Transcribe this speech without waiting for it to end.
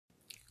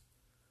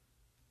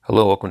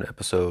Hello, welcome to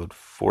episode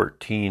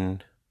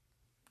 14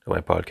 of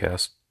my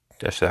podcast.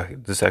 This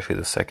is actually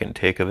the second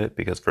take of it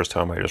because first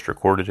time I just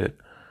recorded it.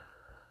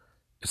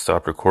 It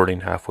stopped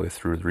recording halfway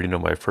through the reading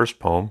of my first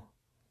poem,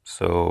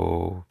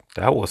 so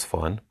that was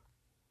fun.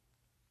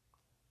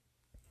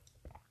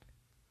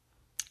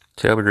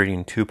 Today I'll be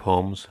reading two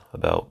poems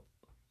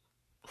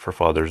for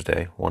Father's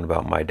Day, one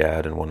about my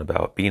dad and one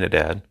about being a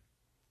dad.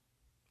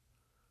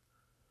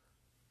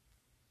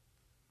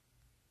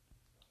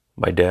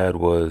 My dad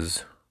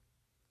was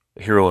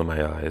a hero in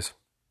my eyes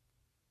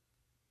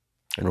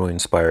and really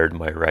inspired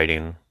my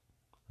writing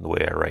the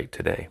way I write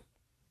today.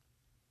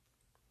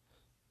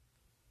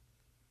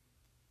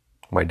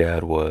 My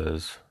dad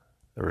was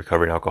a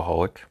recovering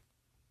alcoholic,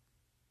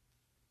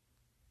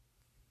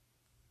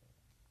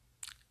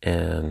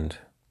 and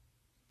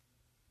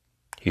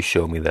he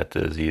showed me that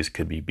the disease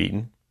could be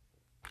beaten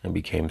and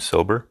became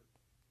sober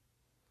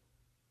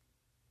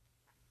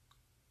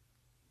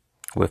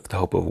with the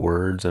help of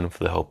words and with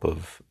the help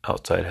of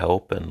outside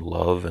help and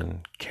love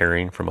and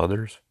caring from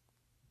others.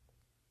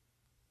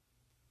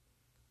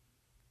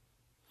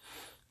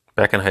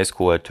 Back in high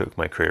school, I took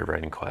my creative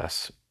writing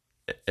class,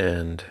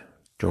 and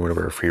during one of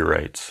our free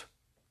writes,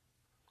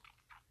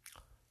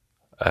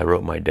 I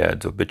wrote my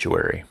dad's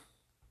obituary,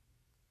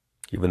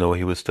 even though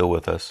he was still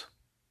with us,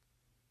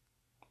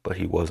 but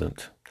he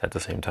wasn't at the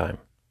same time.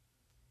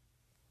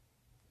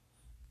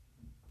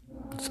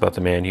 It's about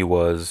the man he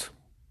was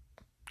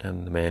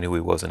and the man who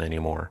he wasn't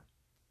anymore.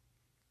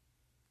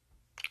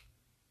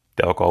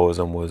 The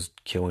alcoholism was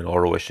killing all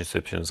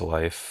relationships in his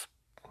life,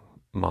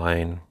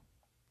 mine,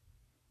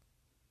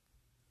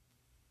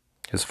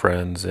 his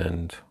friends,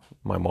 and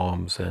my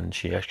mom's, and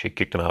she actually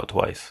kicked him out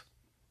twice.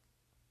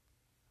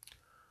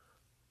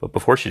 But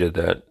before she did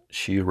that,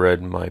 she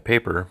read my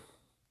paper,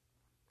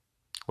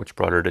 which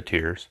brought her to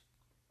tears,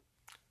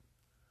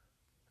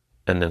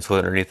 and then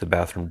slid underneath the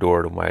bathroom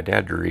door to my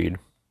dad to read,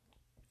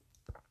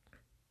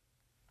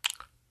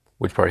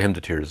 which brought him to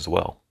tears as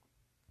well.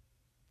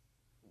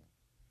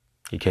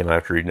 He came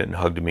after reading it and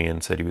hugged me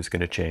and said he was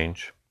going to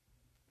change.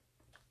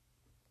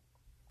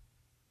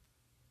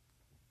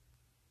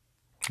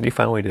 And he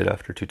finally did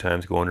after 2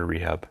 times going to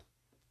rehab.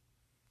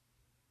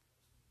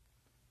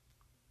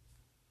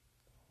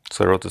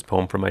 So I wrote this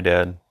poem for my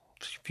dad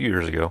a few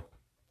years ago.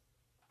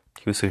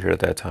 He was still here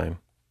at that time.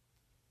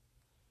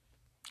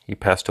 He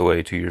passed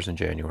away 2 years in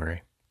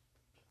January.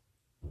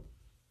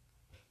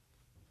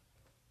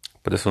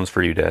 But this one's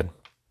for you, Dad.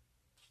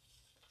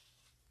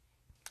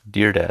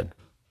 Dear Dad,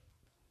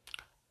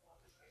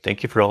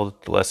 thank you for all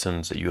the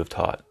lessons that you have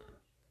taught.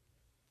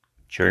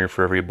 Cheering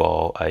for every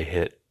ball I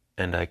hit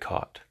and I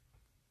caught.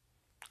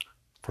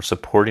 For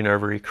supporting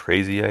every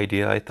crazy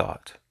idea I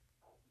thought.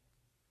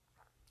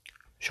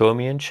 Showing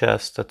me in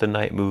chess that the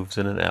knight moves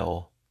in an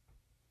L.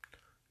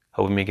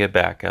 Helping me get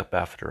back up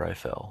after I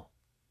fell.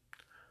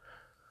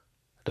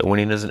 That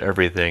winning isn't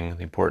everything,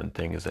 the important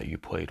thing is that you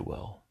played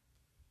well.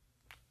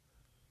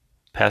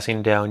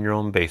 Passing down your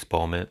own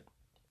baseball mitt,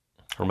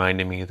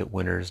 reminding me that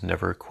winners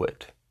never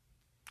quit.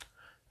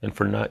 And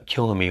for not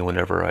killing me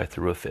whenever I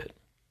threw a fit.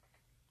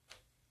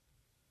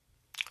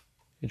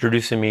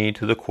 Introducing me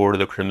to the court of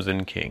the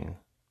Crimson King,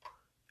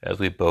 as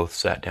we both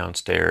sat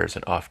downstairs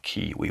and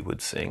off-key we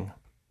would sing.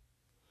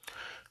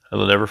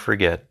 I'll never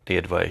forget the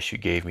advice you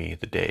gave me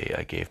the day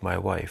I gave my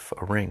wife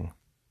a ring.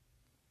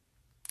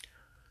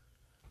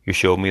 You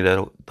showed me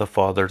that the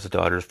father's the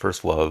daughter's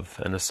first love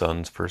and the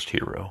son's first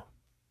hero.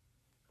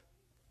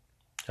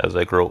 As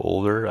I grow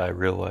older, I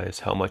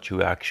realize how much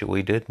you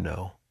actually did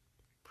know.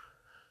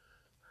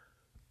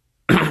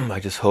 I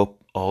just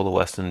hope all the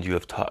lessons you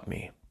have taught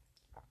me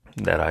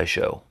that I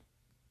show.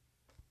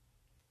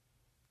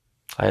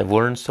 I have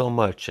learned so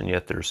much, and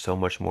yet there's so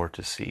much more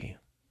to see.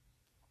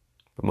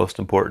 But most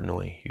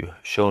importantly, you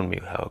have shown me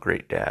how a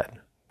great dad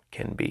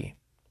can be.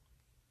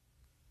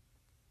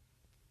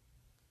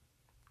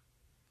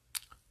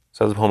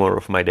 So that was a poem I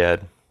wrote for my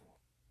dad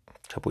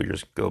a couple of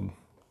years ago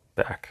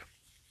back.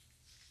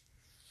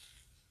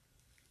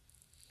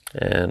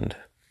 And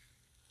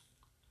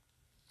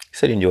he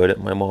said he enjoyed it.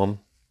 My mom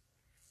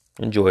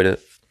enjoyed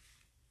it.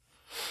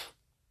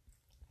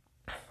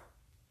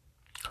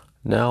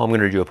 Now I'm going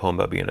to read you a poem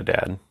about being a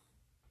dad.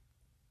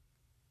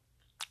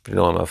 You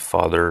know, I'm a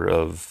father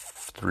of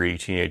 3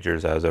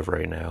 teenagers as of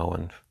right now,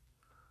 and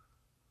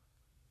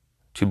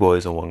 2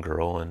 boys and 1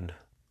 girl, and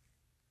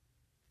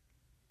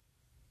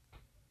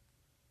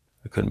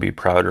I couldn't be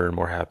prouder and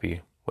more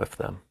happy with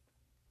them.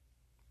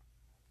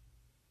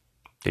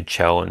 They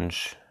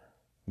challenge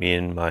me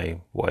and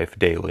my wife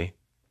daily,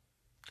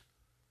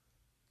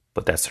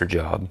 but that's their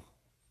job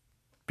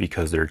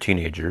because they're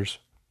teenagers.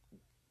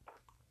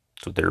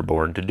 It's what they're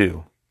born to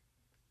do.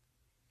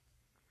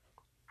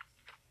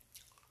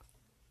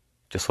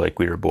 Just like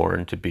we were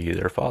born to be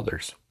their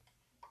fathers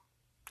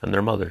and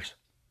their mothers.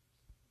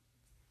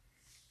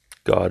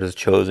 God has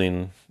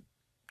chosen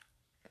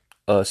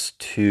us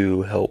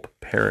to help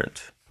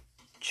parent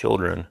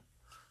children,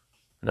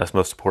 and that's the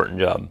most important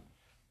job.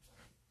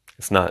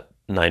 It's not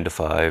 9 to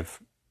 5,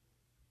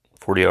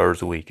 40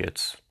 hours a week.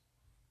 It's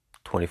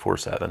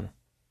 24/7.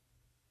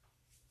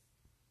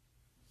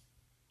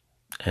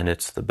 And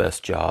it's the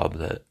best job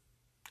that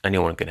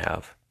anyone can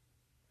have.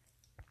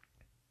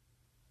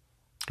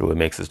 What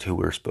makes us who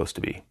we're supposed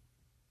to be.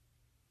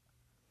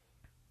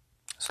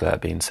 So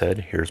that being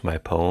said, here's my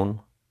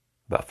poem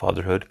about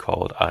fatherhood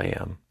called I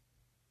Am.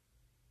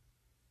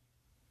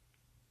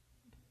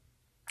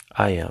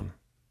 I am.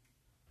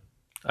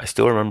 I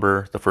still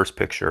remember the first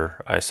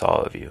picture I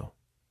saw of you.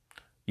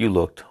 You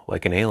looked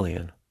like an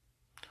alien,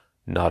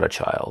 not a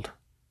child.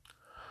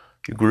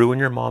 You grew in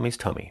your mommy's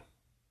tummy,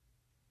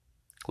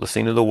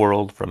 listening to the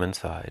world from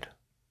inside,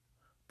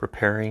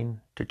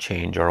 preparing to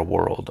change our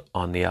world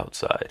on the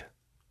outside,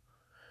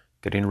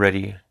 getting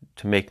ready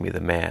to make me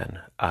the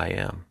man I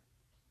am.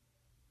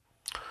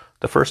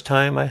 The first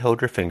time I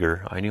held your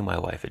finger, I knew my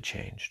life had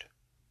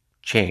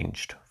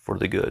changed for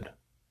the good.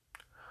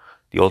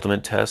 The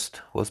ultimate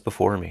test was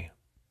before me,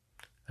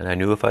 and I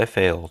knew if I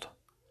failed,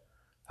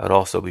 I'd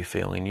also be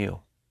failing you.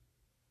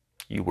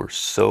 You were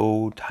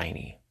so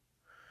tiny.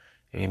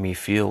 It made me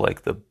feel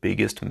like the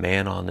biggest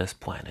man on this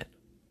planet.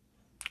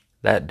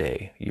 That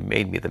day, you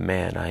made me the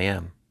man I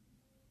am.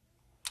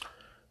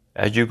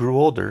 As you grew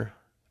older,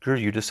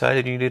 you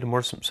decided you needed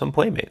some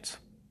playmates.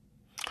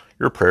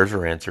 Your prayers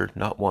were answered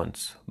not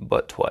once,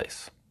 but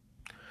twice,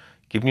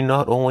 giving you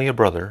not only a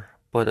brother,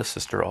 but a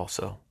sister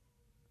also.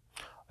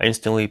 I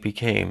instantly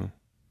became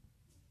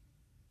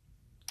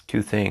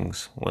two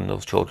things when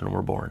those children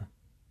were born.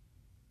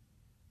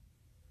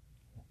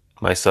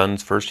 My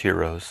son's first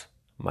heroes,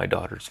 my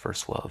daughter's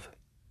first love.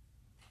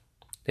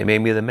 They made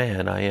me the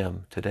man I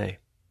am today.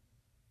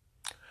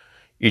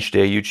 Each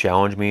day you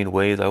challenge me in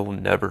ways I will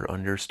never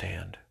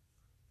understand,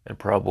 and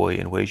probably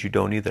in ways you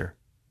don't either.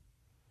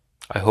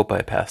 I hope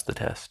I passed the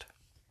test.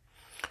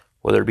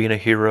 Whether being a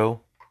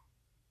hero,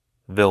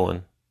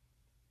 villain,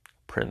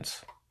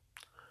 prince,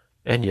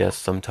 and yes,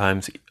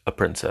 sometimes a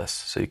princess,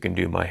 so you can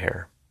do my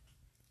hair.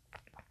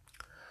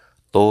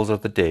 Those are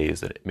the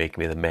days that make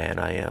me the man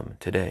I am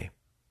today.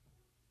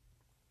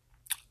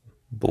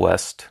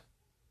 Blessed,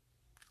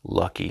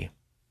 lucky,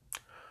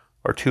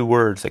 are two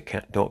words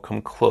that don't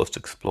come close to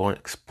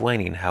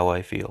explaining how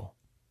I feel.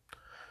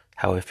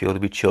 How I feel to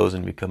be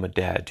chosen to become a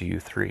dad to you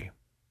three.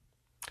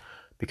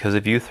 Because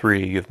of you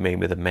three, you've made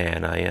me the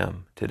man I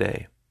am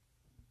today.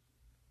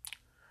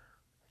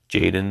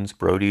 Jaden's,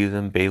 Brody's,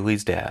 and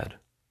Bailey's dad,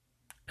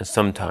 and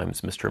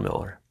sometimes Mr.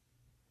 Miller.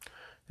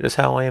 It is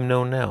how I am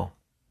known now.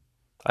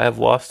 I have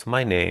lost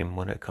my name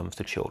when it comes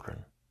to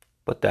children,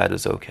 but that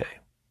is okay.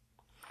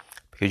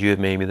 Because you have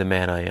made me the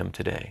man I am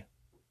today,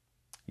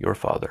 your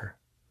father,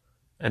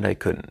 and I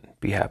couldn't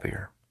be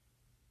happier.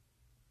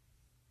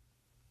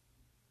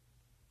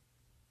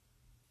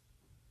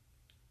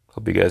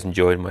 Hope you guys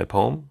enjoyed my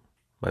poem,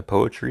 my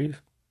poetry.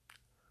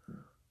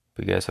 Hope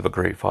you guys have a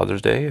great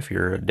Father's Day if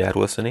you're a dad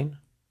listening.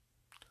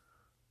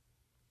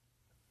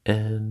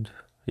 And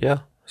yeah,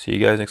 see you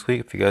guys next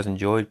week. If you guys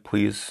enjoyed,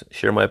 please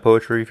share my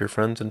poetry with your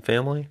friends and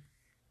family.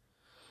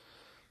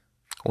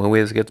 One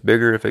way this gets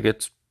bigger if it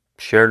gets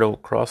shared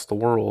across the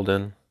world,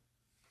 and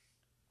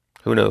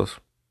who knows?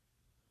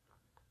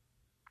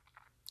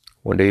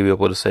 One day you'll be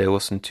able to say,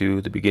 listen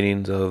to the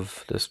beginnings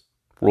of this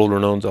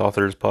world-renowned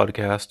author's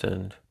podcast,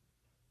 and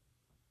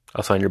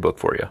I'll sign your book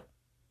for you.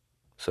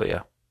 So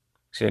yeah,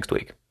 see you next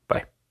week.